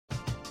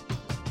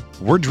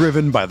We're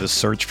driven by the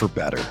search for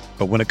better.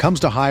 But when it comes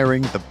to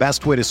hiring, the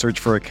best way to search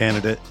for a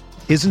candidate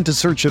isn't to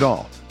search at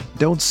all.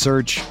 Don't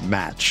search,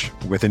 match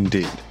with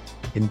Indeed.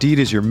 Indeed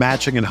is your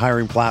matching and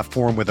hiring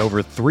platform with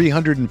over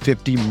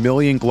 350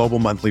 million global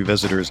monthly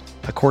visitors,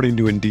 according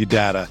to Indeed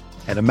data,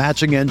 and a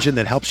matching engine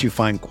that helps you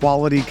find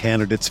quality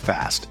candidates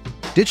fast.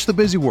 Ditch the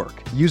busy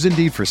work. Use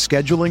Indeed for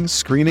scheduling,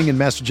 screening, and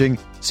messaging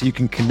so you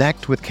can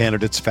connect with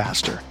candidates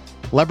faster.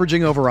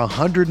 Leveraging over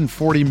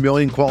 140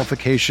 million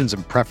qualifications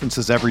and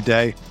preferences every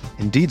day,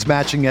 Indeed's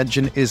matching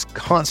engine is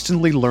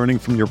constantly learning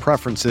from your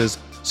preferences,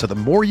 so the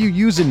more you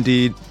use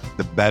Indeed,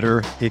 the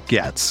better it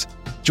gets.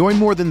 Join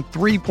more than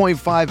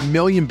 3.5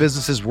 million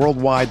businesses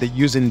worldwide that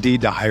use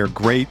Indeed to hire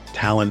great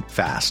talent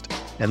fast.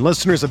 And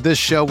listeners of this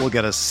show will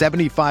get a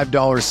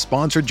 $75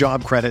 sponsored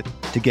job credit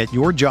to get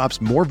your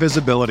jobs more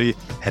visibility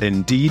at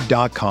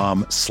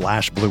Indeed.com/Blue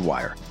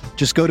Wire.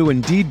 Just go to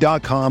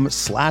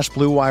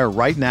Indeed.com/Blue Wire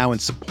right now and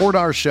support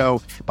our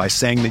show by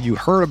saying that you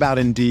heard about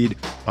Indeed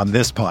on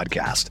this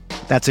podcast.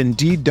 That's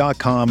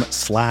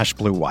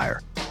Indeed.com/Blue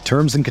Wire.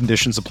 Terms and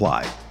conditions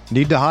apply.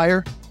 Need to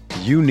hire?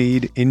 You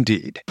need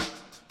Indeed.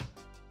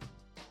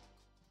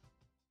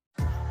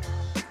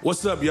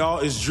 What's up, y'all?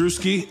 It's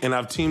Drewski, and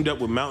I've teamed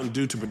up with Mountain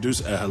Dew to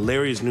produce a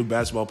hilarious new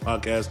basketball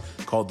podcast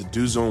called The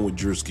Dew Zone with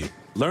Drewski.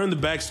 Learn the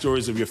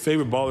backstories of your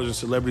favorite ballers and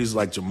celebrities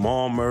like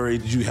Jamal Murray.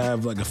 Did you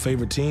have like a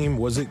favorite team?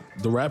 Was it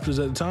the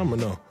Raptors at the time or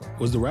no?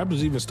 Was the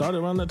Raptors even started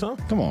around that time?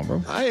 Come on,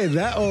 bro. I ain't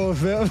that old,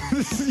 fam.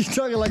 You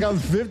talking like I'm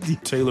 50.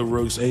 Taylor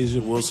Rooks, Asia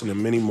Wilson,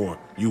 and many more.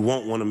 You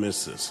won't want to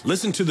miss this.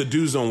 Listen to The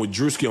Dew Zone with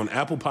Drewski on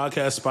Apple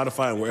Podcasts,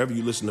 Spotify, and wherever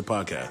you listen to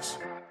podcasts.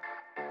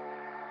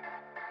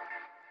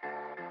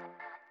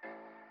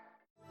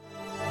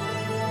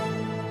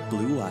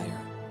 Blue Wire.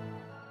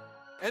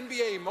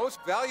 NBA Most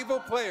Valuable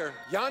Player,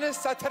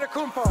 Giannis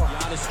Antetokounmpo.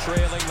 Giannis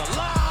trailing the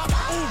lob.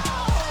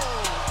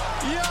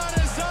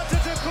 Giannis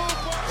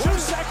Antetokounmpo. 2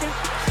 second.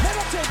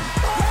 Middleton.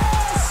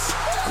 Yes!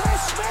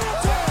 Chris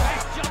Middleton.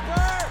 Nice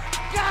jumper.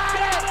 Got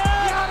it.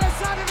 Giannis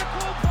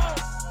Antetokounmpo.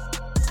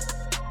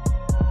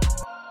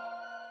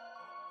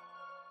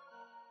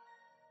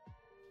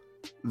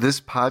 This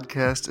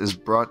podcast is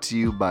brought to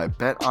you by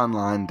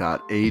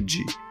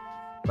BetOnline.ag.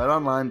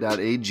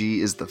 BetOnline.ag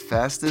is the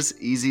fastest,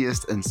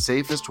 easiest, and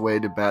safest way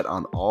to bet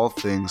on all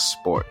things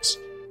sports.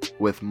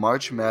 With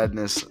March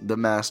Madness, the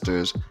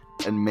Masters,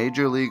 and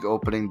Major League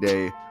Opening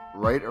Day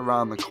right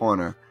around the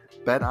corner,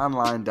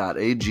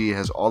 BetOnline.ag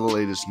has all the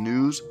latest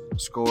news,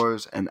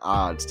 scores, and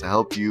odds to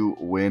help you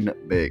win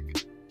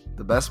big.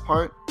 The best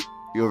part?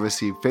 You'll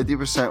receive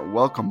 50%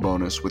 welcome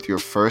bonus with your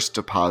first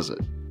deposit.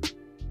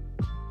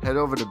 Head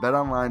over to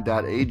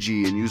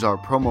BetOnline.ag and use our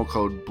promo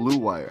code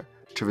BLUEWIRE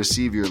to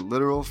receive your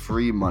literal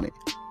free money.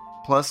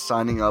 Plus,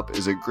 signing up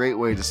is a great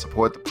way to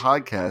support the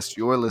podcast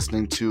you're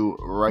listening to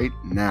right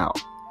now.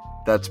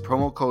 That's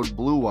promo code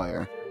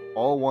BLUEWIRE,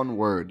 all one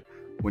word,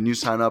 when you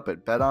sign up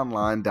at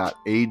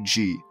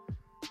betonline.ag.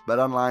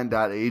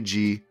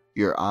 BetOnline.ag,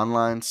 your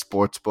online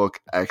sportsbook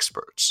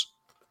experts.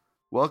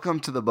 Welcome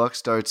to The Buck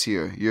Starts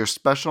Here, your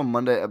special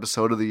Monday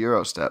episode of the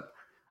Eurostep.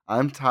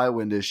 I'm Ty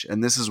Windish,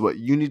 and this is what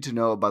you need to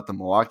know about the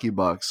Milwaukee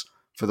Bucks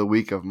for the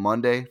week of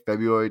Monday,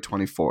 February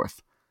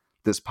 24th.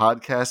 This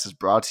podcast is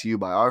brought to you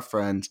by our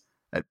friends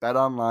at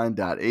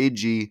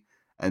betonline.ag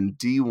and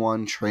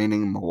D1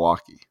 Training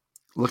Milwaukee.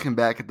 Looking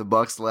back at the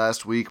Bucks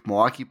last week,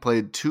 Milwaukee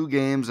played 2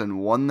 games and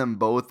won them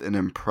both in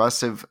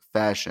impressive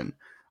fashion.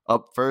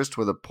 Up first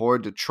were the poor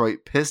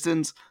Detroit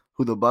Pistons,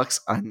 who the Bucks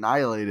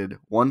annihilated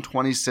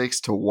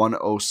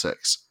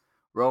 126-106.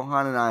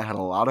 Rohan and I had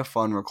a lot of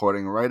fun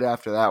recording right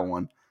after that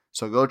one,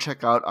 so go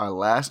check out our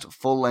last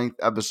full-length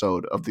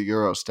episode of the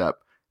Eurostep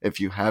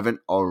if you haven't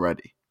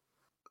already.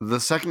 The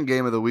second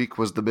game of the week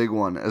was the big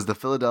one as the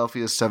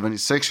Philadelphia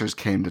 76ers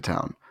came to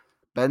town.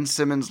 Ben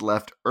Simmons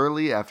left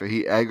early after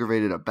he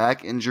aggravated a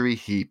back injury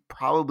he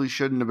probably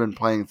shouldn't have been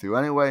playing through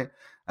anyway,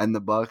 and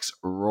the Bucks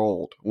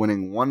rolled,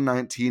 winning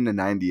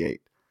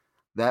 119-98.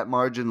 That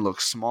margin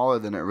looked smaller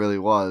than it really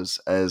was,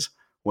 as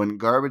when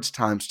garbage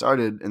time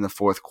started in the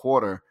fourth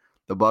quarter,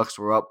 the Bucks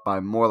were up by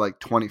more like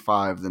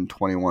 25 than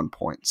 21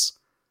 points.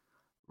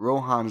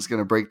 Rohan is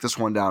going to break this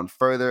one down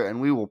further, and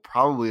we will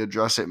probably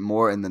address it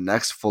more in the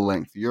next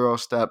full-length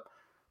Eurostep,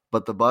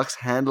 but the Bucks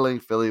handling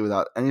Philly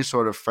without any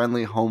sort of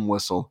friendly home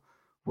whistle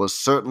was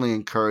certainly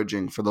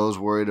encouraging for those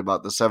worried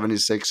about the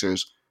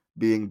 76ers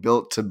being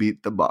built to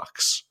beat the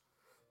Bucks.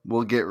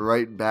 We'll get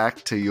right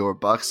back to your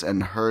Bucks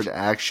and Herd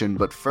action,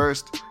 but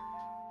first,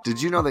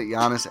 did you know that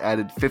Giannis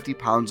added 50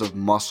 pounds of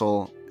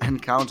muscle,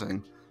 and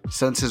counting,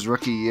 since his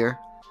rookie year?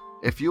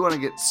 If you want to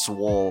get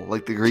swole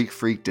like the Greek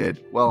Freak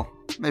did, well,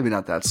 maybe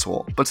not that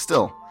swole, but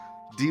still,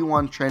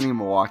 D1 Training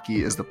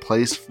Milwaukee is the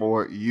place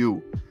for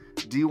you.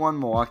 D1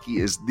 Milwaukee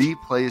is the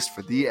place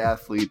for the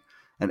athlete,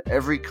 and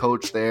every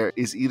coach there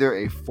is either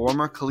a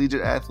former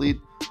collegiate athlete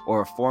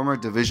or a former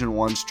Division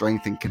I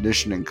strength and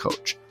conditioning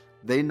coach.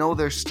 They know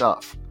their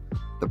stuff.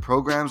 The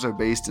programs are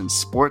based in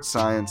sports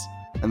science,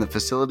 and the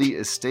facility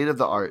is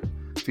state-of-the-art,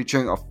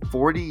 featuring a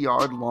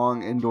 40-yard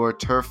long indoor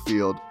turf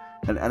field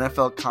and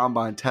NFL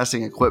combine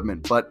testing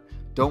equipment, but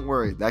Don't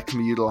worry, that can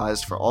be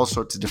utilized for all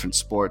sorts of different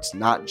sports,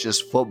 not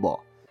just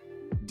football.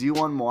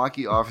 D1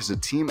 Milwaukee offers a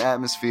team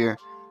atmosphere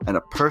and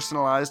a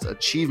personalized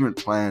achievement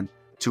plan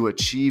to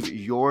achieve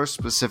your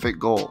specific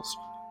goals.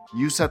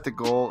 You set the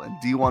goal and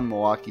D1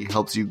 Milwaukee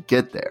helps you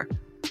get there.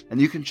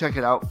 And you can check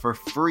it out for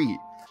free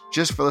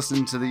just for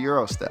listening to the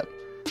Eurostep.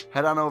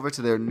 Head on over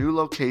to their new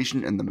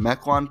location in the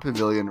Mequon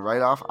Pavilion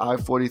right off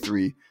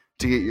I-43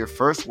 to get your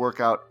first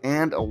workout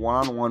and a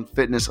one-on-one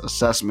fitness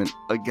assessment,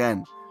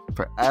 again,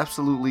 for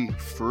absolutely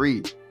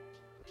free.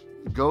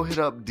 Go hit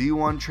up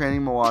D1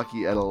 Training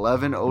Milwaukee at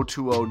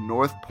 11020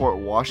 North Port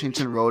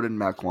Washington Road in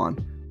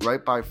Mequon,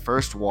 right by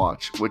First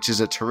Watch, which is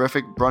a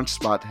terrific brunch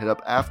spot to hit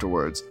up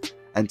afterwards,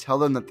 and tell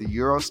them that the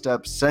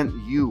Eurostep sent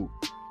you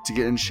to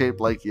get in shape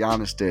like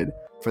Giannis did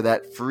for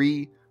that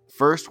free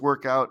first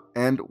workout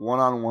and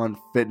one-on-one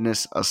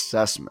fitness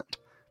assessment.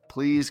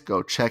 Please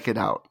go check it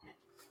out.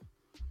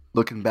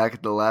 Looking back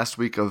at the last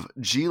week of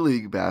G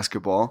League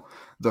basketball,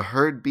 the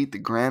Herd beat the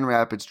Grand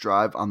Rapids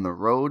Drive on the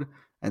road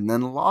and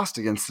then lost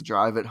against the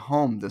Drive at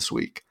home this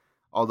week,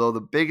 although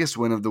the biggest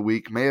win of the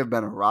week may have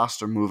been a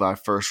roster move I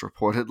first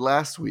reported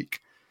last week.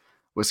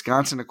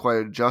 Wisconsin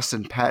acquired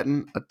Justin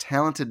Patton, a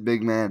talented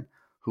big man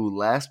who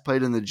last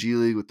played in the G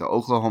League with the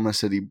Oklahoma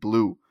City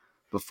Blue,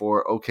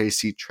 before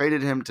OKC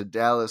traded him to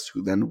Dallas,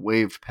 who then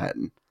waived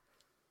Patton.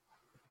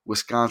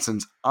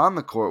 Wisconsin's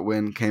on-the-court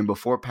win came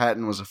before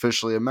Patton was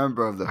officially a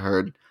member of the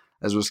Herd,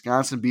 as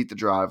Wisconsin beat the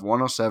Drive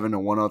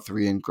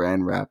 107-103 in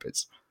Grand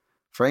Rapids.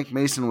 Frank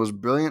Mason was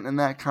brilliant in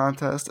that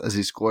contest as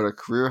he scored a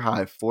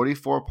career-high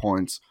 44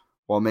 points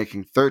while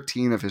making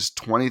 13 of his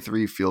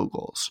 23 field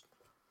goals.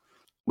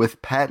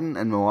 With Patton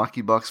and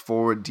Milwaukee Bucks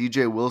forward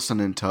DJ Wilson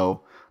in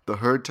tow, the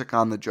Herd took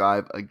on the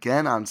Drive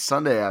again on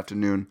Sunday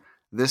afternoon,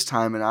 this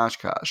time in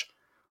Oshkosh.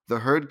 The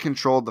Herd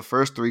controlled the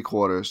first three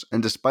quarters,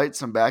 and despite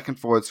some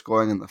back-and-forth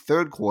scoring in the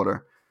third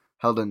quarter,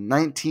 held a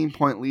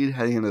 19-point lead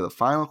heading into the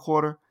final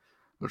quarter,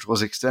 which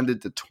was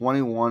extended to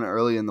 21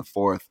 early in the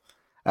fourth,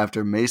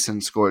 after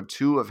Mason scored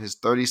 2 of his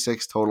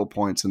 36 total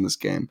points in this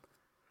game.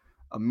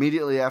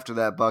 Immediately after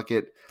that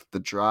bucket, the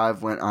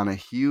Drive went on a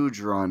huge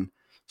run,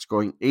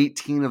 scoring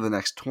 18 of the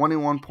next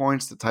 21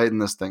 points to tighten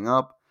this thing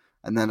up,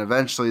 and then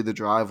eventually the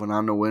Drive went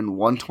on to win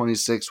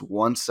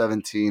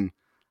 126-117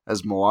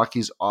 as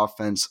Milwaukee's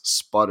offense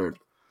sputtered.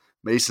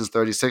 Mason's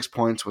 36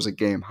 points was a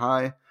game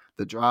high.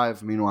 The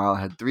Drive, meanwhile,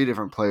 had 3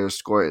 different players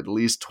score at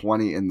least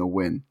 20 in the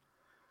win.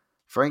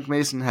 Frank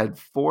Mason had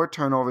 4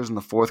 turnovers in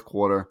the fourth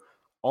quarter,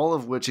 all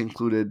of which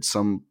included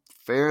some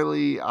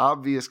fairly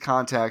obvious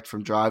contact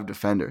from Drive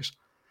defenders.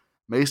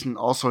 Mason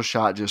also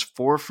shot just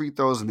 4 free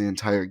throws in the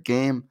entire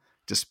game,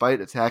 despite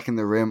attacking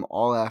the rim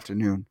all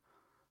afternoon.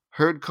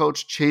 Herd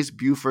coach Chase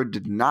Buford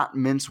did not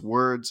mince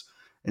words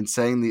in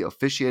saying the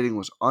officiating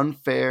was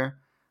unfair,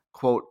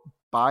 quote,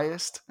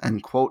 biased,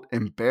 and, quote,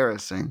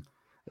 embarrassing,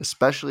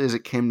 especially as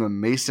it came to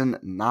Mason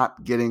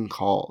not getting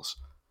calls.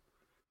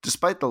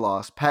 Despite the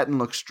loss, Patton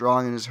looked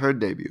strong in his Herd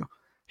debut.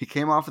 He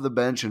came off of the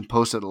bench and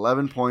posted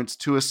 11 points,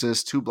 2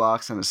 assists, 2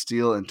 blocks, and a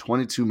steal in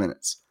 22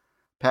 minutes.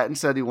 Patton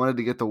said he wanted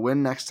to get the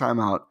win next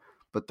time out,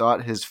 but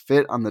thought his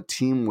fit on the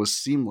team was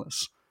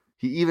seamless.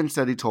 He even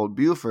said he told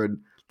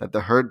Buford that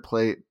the Herd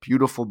play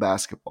beautiful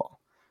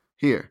basketball.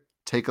 Here,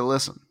 take a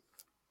listen.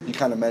 You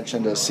kind of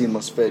mentioned a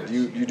seamless fit.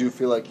 You do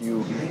feel like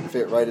you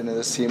fit right into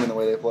this team and the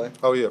way they play?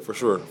 Oh, yeah, for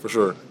sure.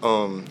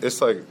 It's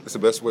the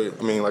best way.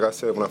 I mean, like I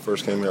said when I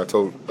first came here, I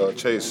told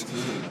Chase,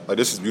 like,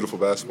 this is beautiful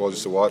basketball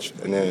just to watch,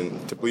 and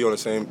then to be on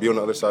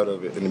the other side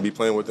of it and to be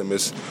playing with them,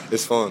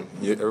 it's fun.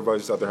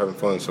 Everybody's just out there having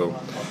fun, so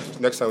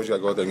next time we just got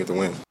to go out there and get the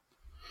win.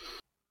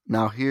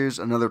 Now here's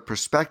another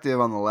perspective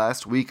on the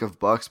last week of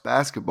Bucks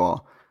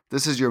basketball.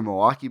 This is your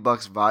Milwaukee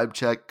Bucks vibe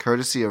check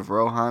courtesy of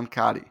Rohan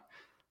Kadi.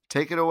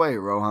 Take it away,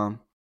 Rohan.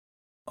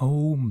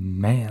 Oh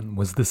man,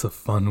 was this a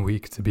fun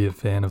week to be a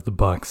fan of the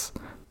Bucks.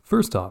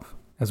 First off,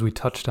 as we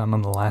touched on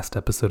the last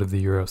episode of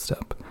the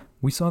Eurostep,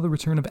 we saw the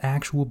return of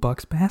actual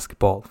Bucks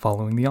basketball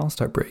following the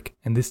All-Star break,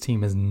 and this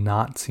team has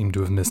not seemed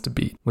to have missed a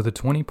beat. With a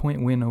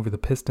 20-point win over the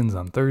Pistons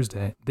on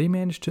Thursday, they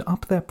managed to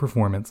up that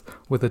performance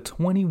with a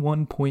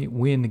 21-point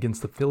win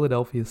against the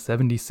Philadelphia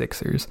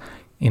 76ers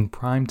in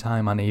prime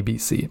time on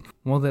ABC.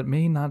 While that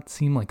may not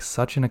seem like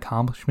such an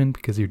accomplishment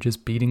because you're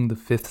just beating the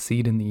 5th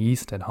seed in the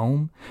East at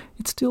home,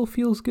 it still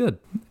feels good.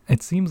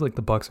 It seems like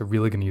the Bucks are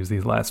really going to use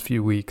these last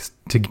few weeks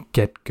to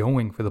get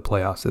going for the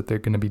playoffs, that they're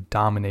going to be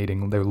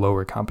dominating their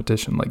lower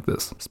competition like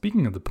this.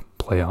 Speaking of the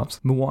playoffs,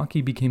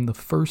 Milwaukee became the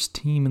first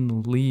team in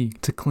the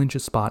league to clinch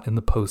a spot in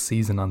the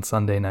postseason on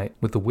Sunday night,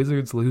 with the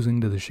Wizards losing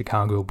to the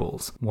Chicago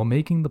Bulls. While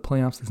making the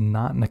playoffs is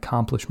not an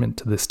accomplishment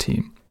to this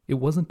team, it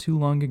wasn't too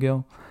long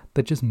ago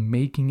that just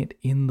making it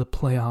in the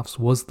playoffs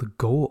was the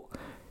goal.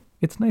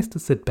 It's nice to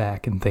sit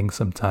back and think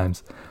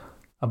sometimes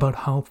about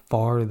how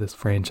far this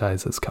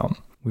franchise has come.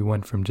 We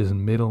went from just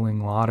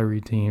middling lottery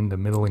team to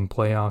middling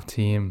playoff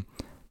team.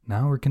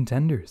 Now we're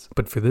contenders.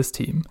 But for this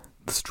team,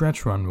 the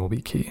stretch run will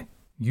be key.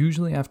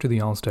 Usually after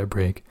the All-Star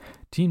break,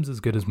 teams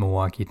as good as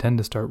Milwaukee tend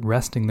to start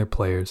resting their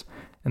players,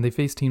 and they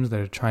face teams that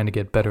are trying to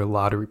get better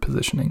lottery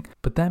positioning.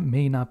 But that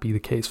may not be the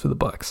case for the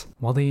Bucks.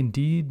 While they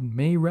indeed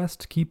may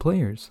rest key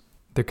players,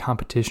 their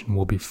competition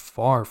will be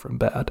far from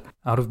bad.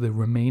 Out of the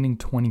remaining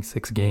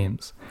 26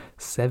 games,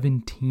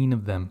 17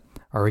 of them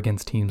are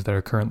against teams that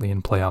are currently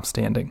in playoff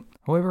standing.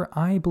 However,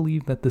 I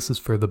believe that this is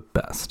for the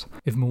best.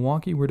 If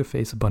Milwaukee were to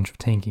face a bunch of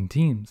tanking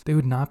teams, they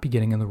would not be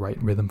getting in the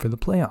right rhythm for the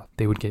playoff.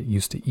 They would get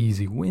used to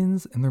easy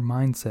wins, and their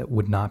mindset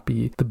would not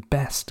be the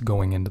best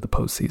going into the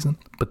postseason.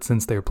 But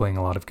since they're playing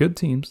a lot of good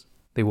teams,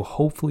 they will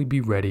hopefully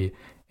be ready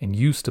and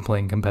used to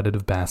playing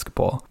competitive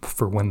basketball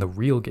for when the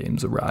real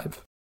games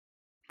arrive.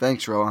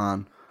 Thanks,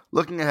 Rohan.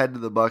 Looking ahead to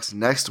the Bucks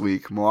next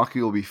week,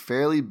 Milwaukee will be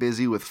fairly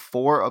busy with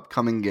 4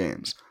 upcoming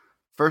games.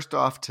 First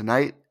off,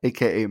 tonight,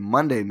 aka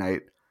Monday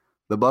night,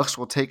 the Bucks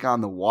will take on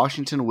the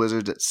Washington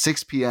Wizards at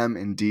 6 p.m.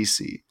 in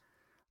DC.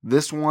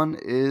 This one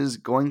is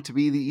going to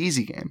be the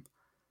easy game.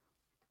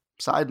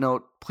 Side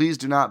note, please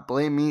do not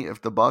blame me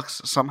if the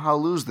Bucks somehow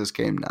lose this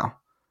game now.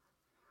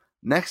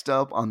 Next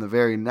up, on the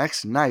very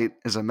next night,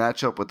 is a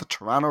matchup with the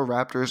Toronto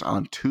Raptors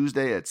on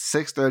Tuesday at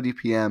 6:30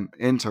 p.m.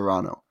 in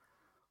Toronto.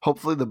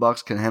 Hopefully the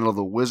Bucks can handle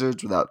the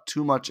Wizards without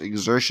too much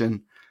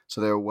exertion,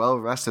 so they are well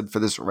rested for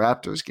this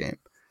Raptors game.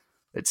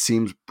 It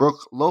seems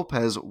Brook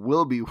Lopez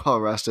will be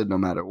well rested no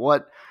matter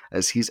what,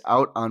 as he's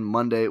out on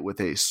Monday with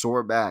a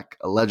sore back,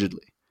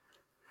 allegedly.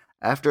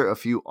 After a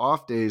few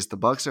off days, the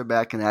Bucks are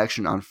back in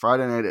action on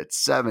Friday night at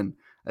 7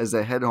 as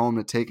they head home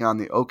to take on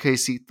the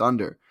OKC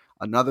Thunder,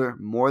 another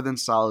more than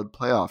solid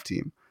playoff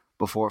team,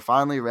 before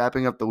finally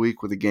wrapping up the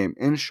week with a game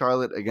in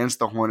Charlotte against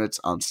the Hornets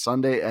on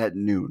Sunday at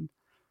noon.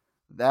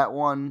 That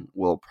one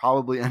will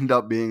probably end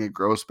up being a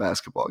gross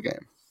basketball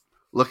game.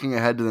 Looking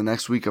ahead to the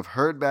next week of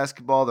Herd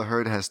basketball, the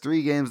Herd has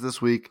 3 games this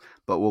week,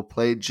 but will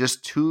play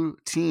just 2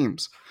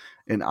 teams.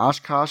 In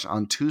Oshkosh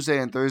on Tuesday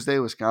and Thursday,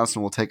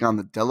 Wisconsin will take on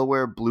the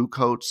Delaware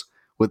Bluecoats,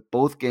 with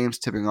both games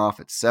tipping off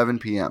at 7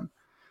 p.m.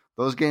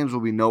 Those games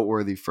will be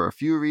noteworthy for a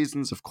few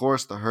reasons. Of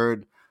course, the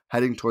Herd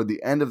heading toward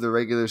the end of the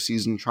regular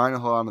season, trying to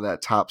hold on to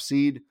that top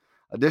seed.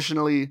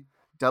 Additionally,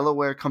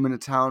 Delaware coming to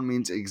town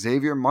means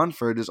Xavier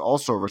Munford is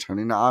also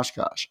returning to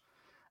Oshkosh.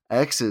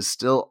 X is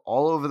still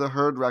all over the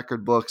Herd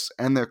record books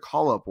and their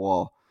call-up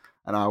wall,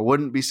 and I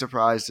wouldn't be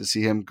surprised to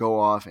see him go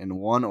off in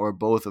one or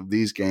both of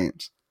these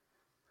games.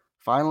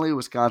 Finally,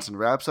 Wisconsin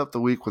wraps up the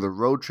week with a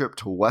road trip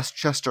to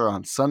Westchester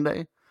on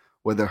Sunday,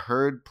 where the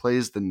Herd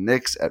plays the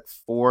Knicks at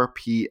 4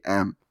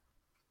 p.m.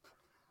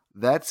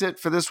 That's it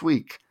for this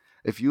week.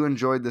 If you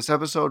enjoyed this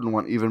episode and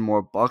want even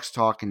more Bucks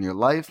talk in your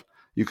life,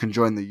 you can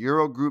join the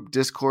Eurogroup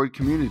Discord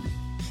community.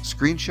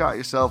 Screenshot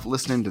yourself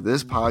listening to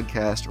this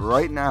podcast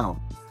right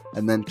now,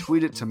 and then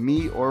tweet it to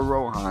me or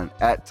Rohan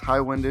at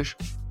TyWindish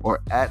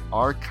or at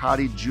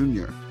rcotty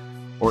Jr.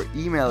 or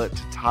email it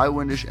to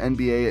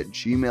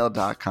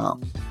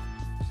tywindishnba@gmail.com.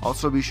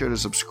 Also be sure to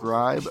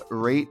subscribe,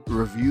 rate,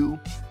 review,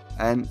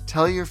 and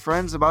tell your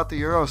friends about the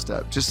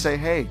Eurostep. Just say,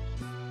 hey,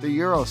 the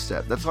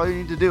Eurostep. That's all you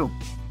need to do.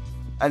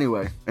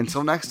 Anyway,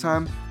 until next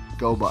time,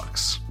 go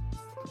Bucks.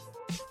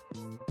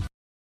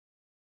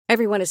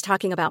 Everyone is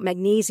talking about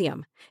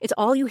magnesium. It's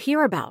all you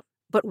hear about.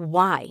 But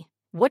why?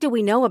 What do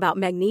we know about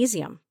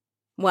magnesium?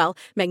 Well,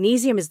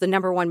 magnesium is the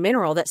number 1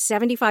 mineral that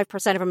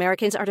 75% of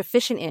Americans are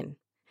deficient in.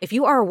 If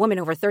you are a woman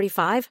over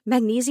 35,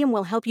 magnesium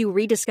will help you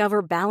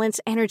rediscover balance,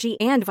 energy,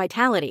 and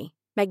vitality.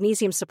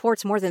 Magnesium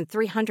supports more than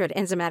 300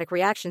 enzymatic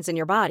reactions in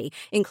your body,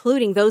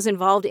 including those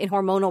involved in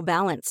hormonal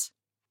balance.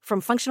 From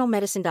functional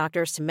medicine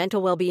doctors to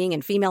mental well-being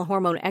and female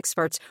hormone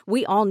experts,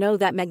 we all know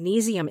that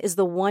magnesium is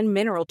the one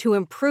mineral to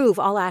improve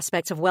all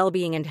aspects of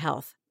well-being and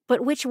health.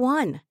 But which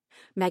one?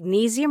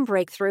 Magnesium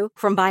Breakthrough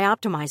from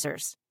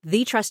Bioptimizers,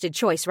 the trusted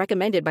choice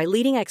recommended by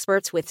leading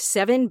experts with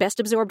 7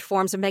 best-absorbed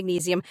forms of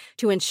magnesium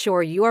to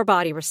ensure your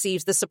body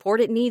receives the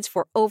support it needs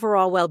for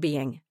overall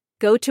well-being.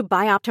 Go to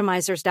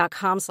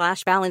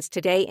bioptimizers.com/balance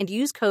today and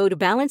use code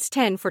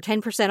BALANCE10 for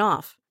 10%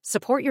 off.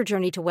 Support your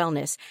journey to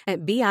wellness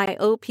at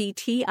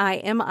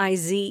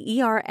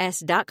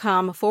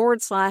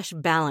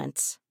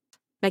bioptimizers.com/balance.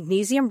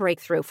 Magnesium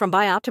Breakthrough from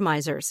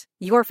Bioptimizers,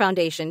 your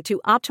foundation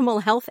to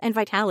optimal health and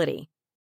vitality.